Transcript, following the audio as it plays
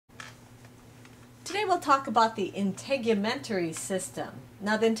Today we'll talk about the integumentary system.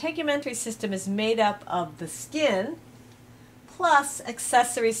 Now the integumentary system is made up of the skin plus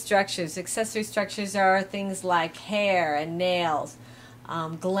accessory structures. Accessory structures are things like hair and nails,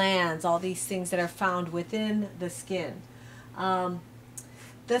 glands, all these things that are found within the skin.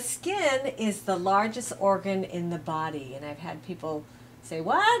 The skin is the largest organ in the body, and I've had people say,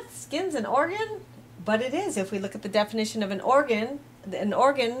 what? Skin's an organ? But it is. If we look at the definition of an organ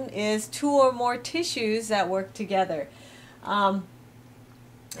is two or more tissues that work together. And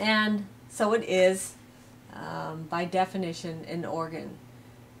so it is, by definition, an organ.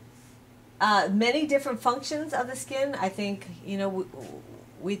 Many different functions of the skin. I think,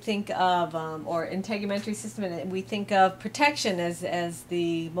 we think of, or integumentary system, and we think of protection as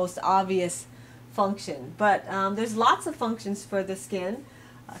the most obvious function. But there's lots of functions for the skin.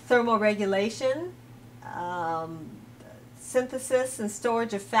 Thermoregulation, synthesis and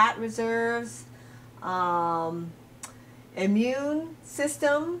storage of fat reserves, immune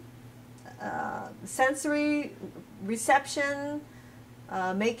system, sensory reception,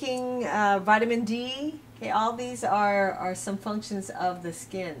 making vitamin D. Okay, all these are some functions of the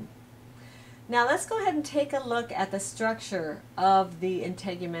skin. Now let's go ahead and take a look at the structure of the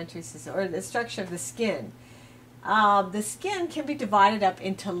integumentary system, or the structure of the skin. The skin can be divided up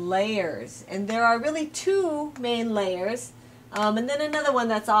into layers, and there are really two main layers, and then another one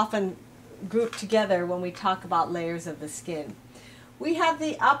that's often grouped together when we talk about layers of the skin. We have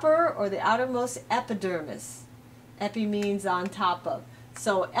the upper or the outermost epidermis. Epi means on top of.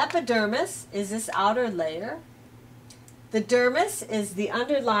 So epidermis is this outer layer. The dermis is the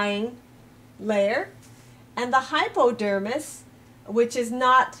underlying layer, and the hypodermis, which is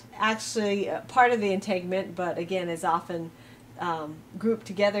not actually part of the integument, but again is often grouped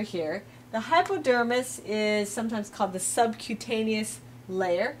together here. The hypodermis is sometimes called the subcutaneous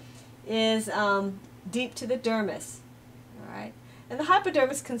layer, is deep to the dermis. All right, and the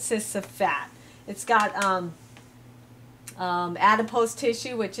hypodermis consists of fat. It's got adipose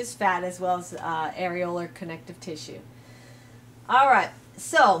tissue, which is fat, as well as areolar connective tissue. All right,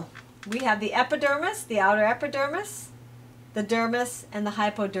 so we have the epidermis, the outer epidermis, the dermis, and the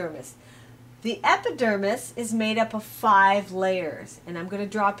hypodermis. The epidermis is made up of 5 layers, and I'm going to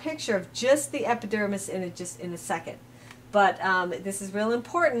draw a picture of just the epidermis in a second. But this is real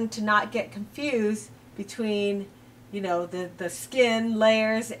important to not get confused between, the skin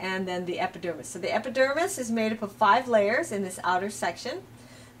layers and then the epidermis. So the epidermis is made up of 5 layers in this outer section.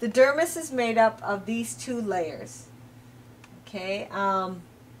 The dermis is made up of these 2 layers. Okay, and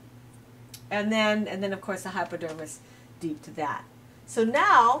then of course the hypodermis deep to that. So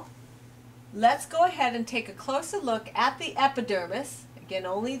now let's go ahead and take a closer look at the epidermis, again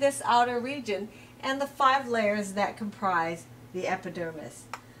only this outer region, and the 5 layers that comprise the epidermis.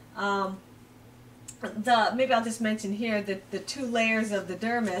 Maybe I'll just mention here that the 2 layers of the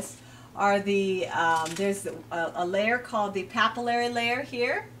dermis are there's a layer called the papillary layer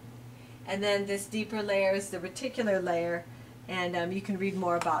here, and then this deeper layer is the reticular layer, and you can read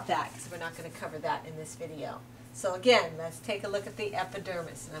more about that because we're not going to cover that in this video. So again, let's take a look at the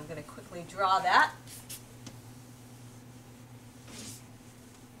epidermis, and I'm going to quickly draw that.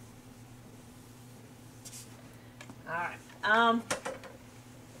 All right.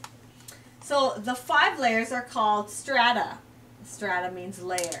 So the 5 layers are called strata. Strata means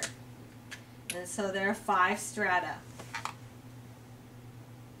layer. And so there are 5 strata.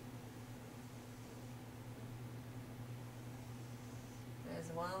 There's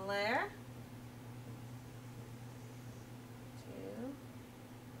 1 layer.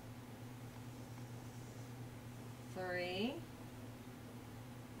 2, 3.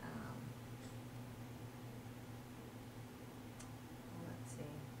 Let's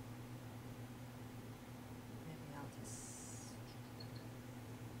see. Maybe I'll just.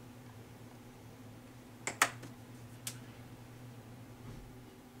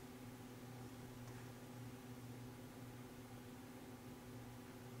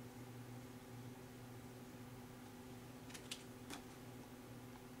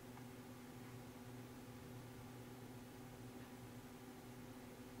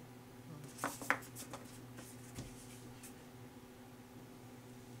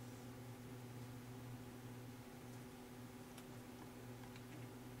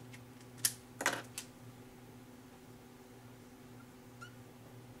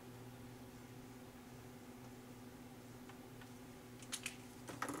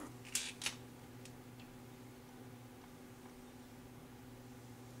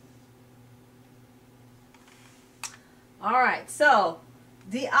 All right, so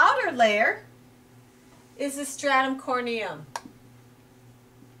the outer layer is the stratum corneum.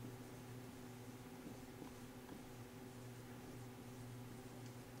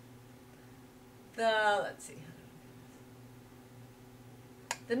 let's see,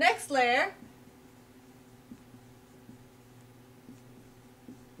 the next layer,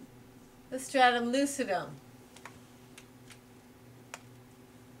 the stratum lucidum.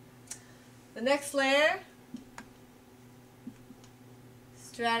 The next layer,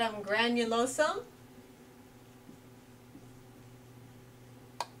 stratum granulosum.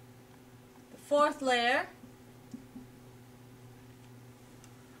 The fourth layer,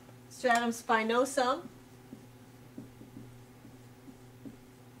 stratum spinosum.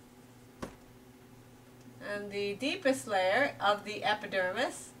 And the deepest layer of the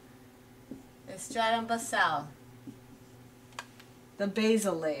epidermis is stratum basale, the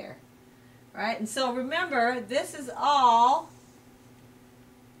basal layer. Right? And so remember, this is all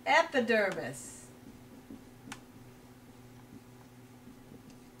epidermis.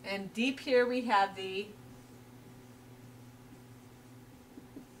 And deep here we have the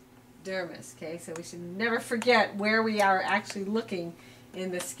dermis. Okay, so we should never forget where we are actually looking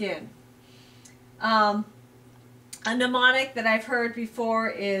in the skin. A mnemonic that I've heard before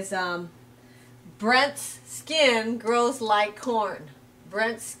is Brent's skin grows like corn.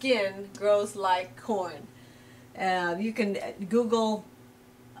 Brent's skin grows like corn. You can Google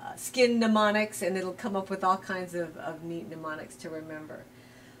skin mnemonics and it'll come up with all kinds of neat mnemonics to remember.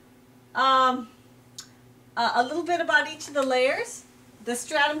 A little bit about each of the layers. The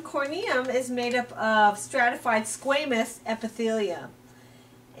stratum corneum is made up of stratified squamous epithelium.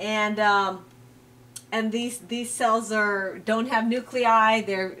 And these cells don't have nuclei.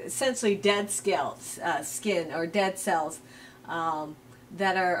 They're essentially dead skin or dead cells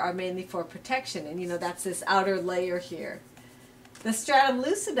that are mainly for protection. And that's this outer layer here. The stratum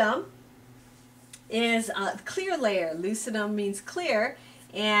lucidum is a clear layer. Lucidum means clear,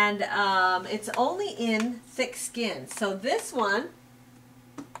 and it's only in thick skin. So this one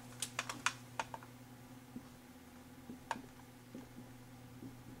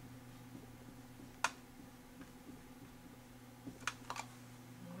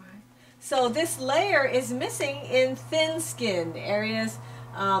So this layer is missing in thin skin areas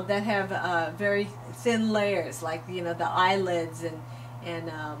that have very thin layers, like the eyelids and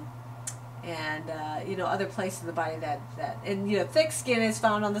other places of the body and thick skin is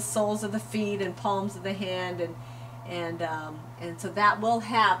found on the soles of the feet and palms of the hand, and so that will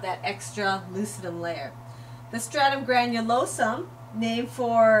have that extra lucidum layer. The stratum granulosum, named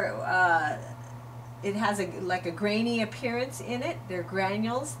for it has like a grainy appearance in it. They're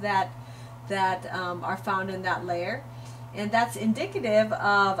granules that are found in that layer, and that's indicative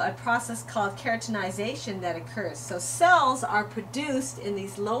of a process called keratinization that occurs. So cells are produced in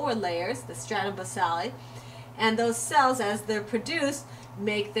these lower layers, the stratum basale, and those cells, as they're produced,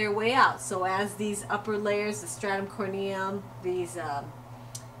 make their way out. So as these upper layers, the stratum corneum, these the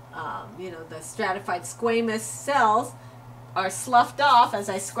stratified squamous cells are sloughed off. As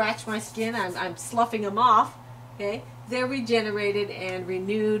I scratch my skin, I'm sloughing them off. Okay, they're regenerated and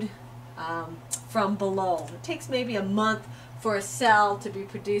renewed from below. It takes maybe a month for a cell to be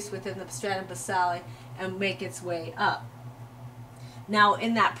produced within the stratum basale and make its way up. Now,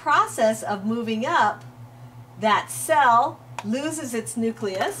 in that process of moving up, that cell loses its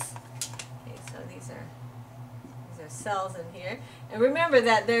nucleus. Okay, so these are cells in here, and remember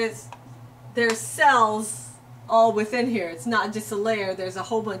that there's cells all within here. It's not just a layer. There's a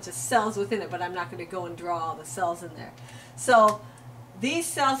whole bunch of cells within it, but I'm not going to go and draw all the cells in there. So these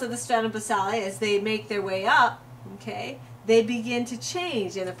cells of the stratum basale, as they make their way up, okay, they begin to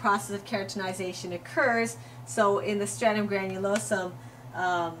change, and the process of keratinization occurs. So in the stratum granulosum,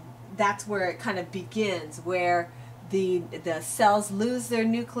 that's where it kind of begins, where the cells lose their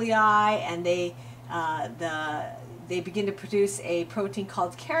nuclei, and they begin to produce a protein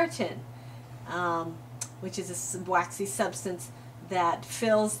called keratin, which is a waxy substance that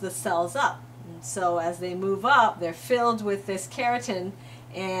fills the cells up. And so as they move up, they're filled with this keratin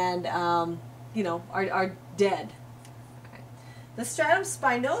and are dead. Okay. The stratum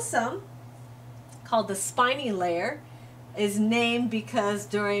spinosum, called the spiny layer, is named because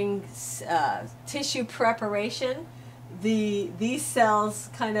during tissue preparation, these cells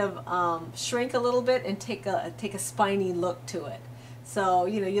kind of shrink a little bit and take a spiny look to it. So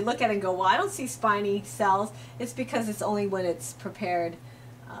you look at it and go, well, I don't see spiny cells. It's because it's only when it's prepared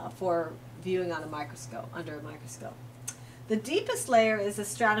for viewing on a microscope, under a microscope. The deepest layer is the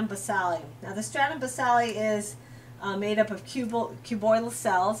stratum basale. Now the stratum basale is made up of cuboidal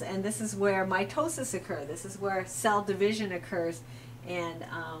cells, and this is where mitosis occurs. This is where cell division occurs, and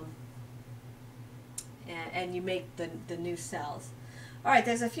you make the new cells. All right,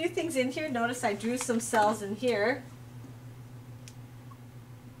 there's a few things in here. Notice I drew some cells in here.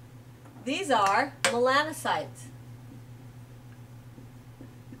 These are melanocytes,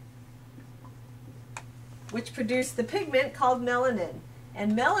 which produce the pigment called melanin.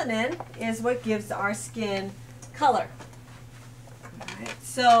 And melanin is what gives our skin color. All right.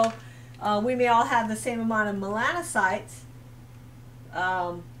 So we may all have the same amount of melanocytes,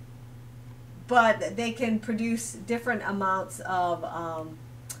 but they can produce different amounts of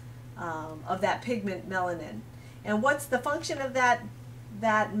that pigment melanin. And what's the function of that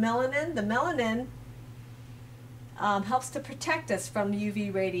melanin? The melanin helps to protect us from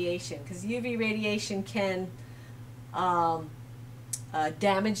UV radiation, because UV radiation can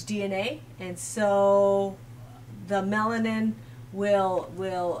damage DNA, and so the melanin will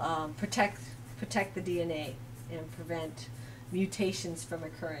protect the DNA and prevent mutations from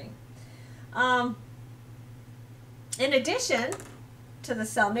occurring. In addition to the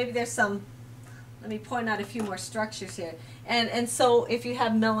cell, maybe there's some, let me point out a few more structures here. And so if you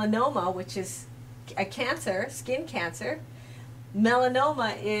have melanoma, which is a cancer, skin cancer,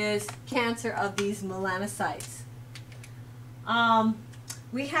 melanoma is cancer of these melanocytes.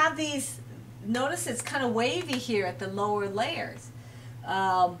 We have these, notice it's kind of wavy here at the lower layers.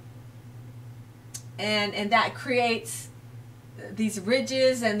 And that creates these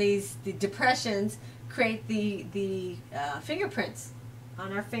ridges, and the depressions create the fingerprints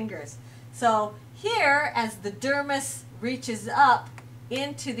on our fingers. So here, as the dermis reaches up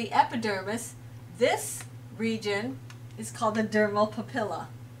into the epidermis, this region is called the dermal papilla.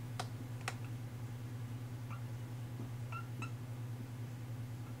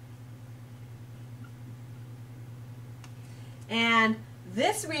 And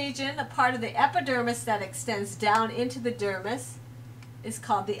this region, a part of the epidermis that extends down into the dermis, is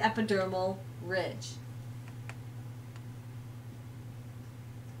called the epidermal ridge.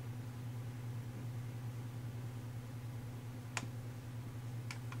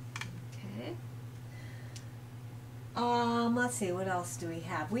 Okay. Let's see, what else do we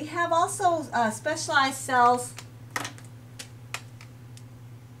have? We have also specialized cells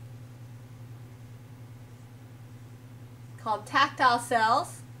called tactile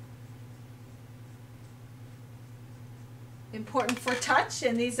cells, important for touch,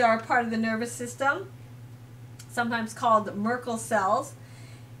 and these are part of the nervous system, sometimes called Merkel cells,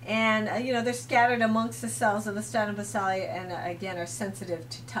 and they're scattered amongst the cells of the stratum basale, and again are sensitive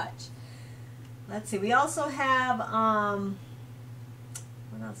to touch. Let's see, we also have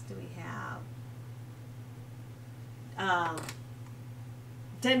what else do we have?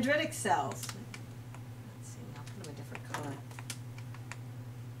 Dendritic cells. Color.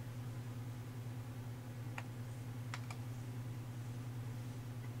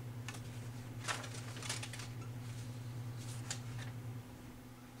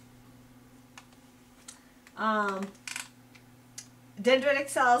 Dendritic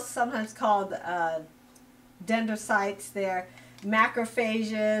cells, sometimes called dendrocytes, they're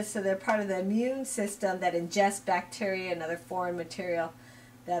macrophages, so they're part of the immune system that ingest bacteria and other foreign material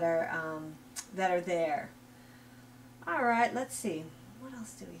that are there. All right, let's see. What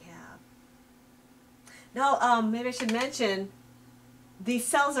else do we have? Now, maybe I should mention, these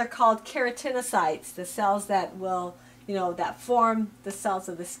cells are called keratinocytes, the cells that will, that form the cells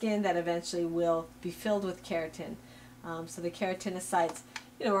of the skin that eventually will be filled with keratin. So the keratinocytes,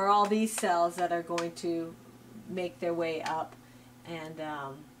 are all these cells that are going to make their way up and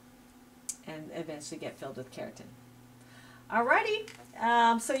eventually get filled with keratin. Alrighty,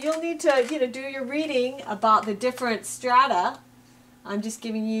 so you'll need to do your reading about the different strata. I'm just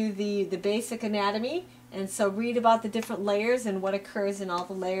giving you the basic anatomy, and so read about the different layers and what occurs in all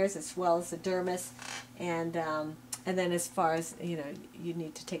the layers, as well as the dermis, and then as far as you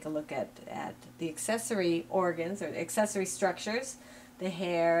need to take a look at the accessory organs or accessory structures, the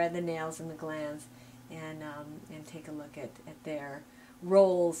hair and the nails and the glands, and take a look at their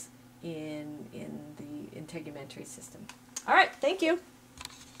roles in the integumentary system. All right, thank you.